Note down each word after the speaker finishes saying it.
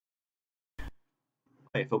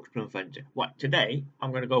Hey folks, Plymouth Fenns. Right, today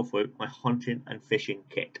I'm going to go through my hunting and fishing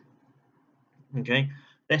kit. Okay,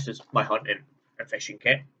 this is my hunting and fishing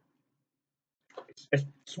kit. It's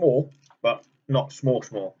small, but not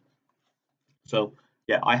small. So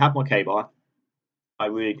yeah, I have my K-bar. I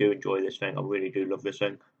really do enjoy this thing. I really do love this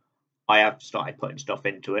thing. I have started putting stuff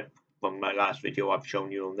into it from my last video I've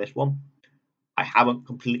shown you on this one. I haven't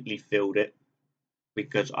completely filled it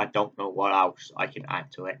because I don't know what else I can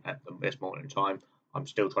add to it at this moment in time. I'm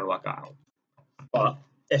still trying to work that out. But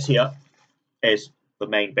this here is the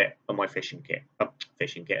main bit of my fishing kit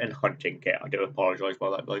and hunting kit. I do apologise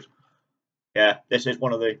about that, guys. Yeah, this is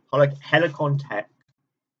one of the Helicon Tech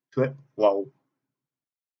strip roll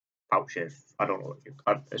pouches. I don't know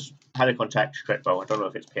what it's Helicon Tech strip roll. I don't know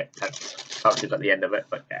if it's pouches at the end of it,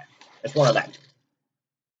 but yeah, it's one of them.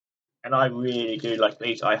 And I really do like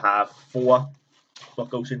these. I have 4 what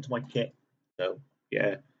goes into my kit. So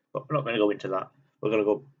yeah, but we're not going to go into that. We're going to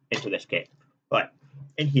go into this kit. Right,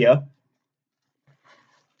 in here,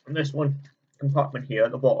 in this one compartment here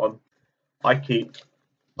at the bottom, I keep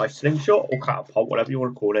my slingshot or catapult, whatever you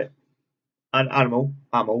want to call it, and ammo,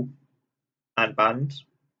 and bands,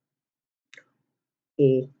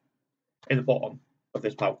 all in the bottom of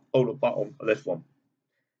this pouch, or the bottom of this one.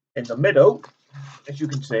 In the middle, as you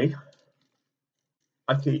can see,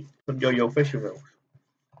 I keep some yo-yo fishing reels.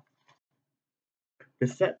 To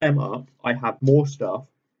set them up, I have more stuff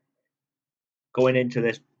going into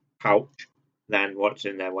this pouch than what's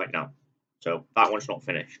in there right now. So that one's not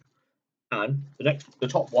finished. And the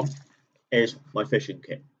top one is my fishing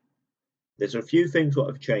kit. There's a few things that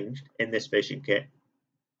have changed in this fishing kit,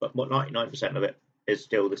 but 99% of it is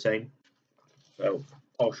still the same. So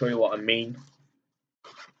I'll show you what I mean.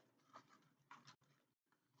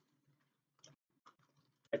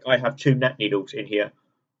 Like I have 2 net needles in here,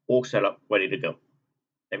 all set up, ready to go.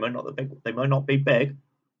 They might not be big,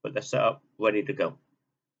 but they're set up, ready to go.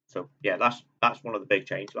 So yeah, that's one of the big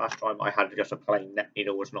changes. Last time I had just a plain net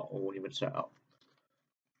needle, was not all even set up.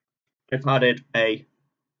 I've added a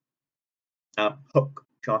hook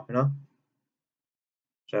sharpener.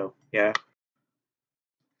 So yeah,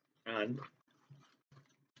 and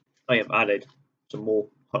I have added some more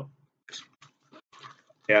hooks.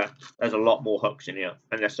 Yeah, there's a lot more hooks in here,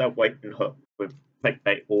 and they're self-weighting hook with fake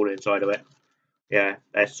bait all inside of it. Yeah,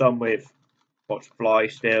 there's some with what's fly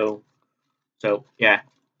still. So yeah,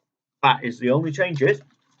 that is the only changes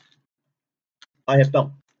I have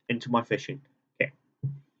done into my fishing kit.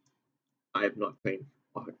 I have not changed.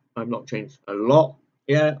 I've not changed a lot.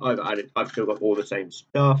 Yeah, I've still got all the same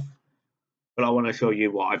stuff, but I want to show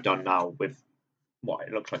you what I've done now with what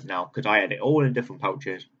it looks like now, because I had it all in different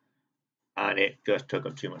pouches, and it just took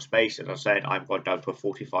up too much space. As I said, I've got down to a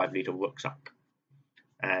 45-litre rucksack,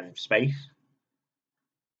 and space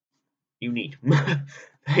you need. Plain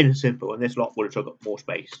and simple, and this lot would have took up more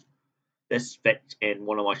space. This fits in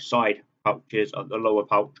one of my side pouches, the lower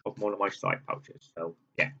pouch of one of my side pouches. So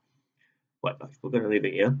yeah, right guys, we're going to leave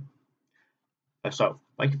it here. So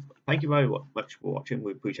thank you very much for watching.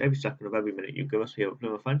 We appreciate every second of every minute you give us here at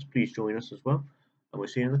Plymouth Fenns. Please join us as well, and we'll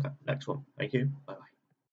see you in the next one. Thank you. Bye.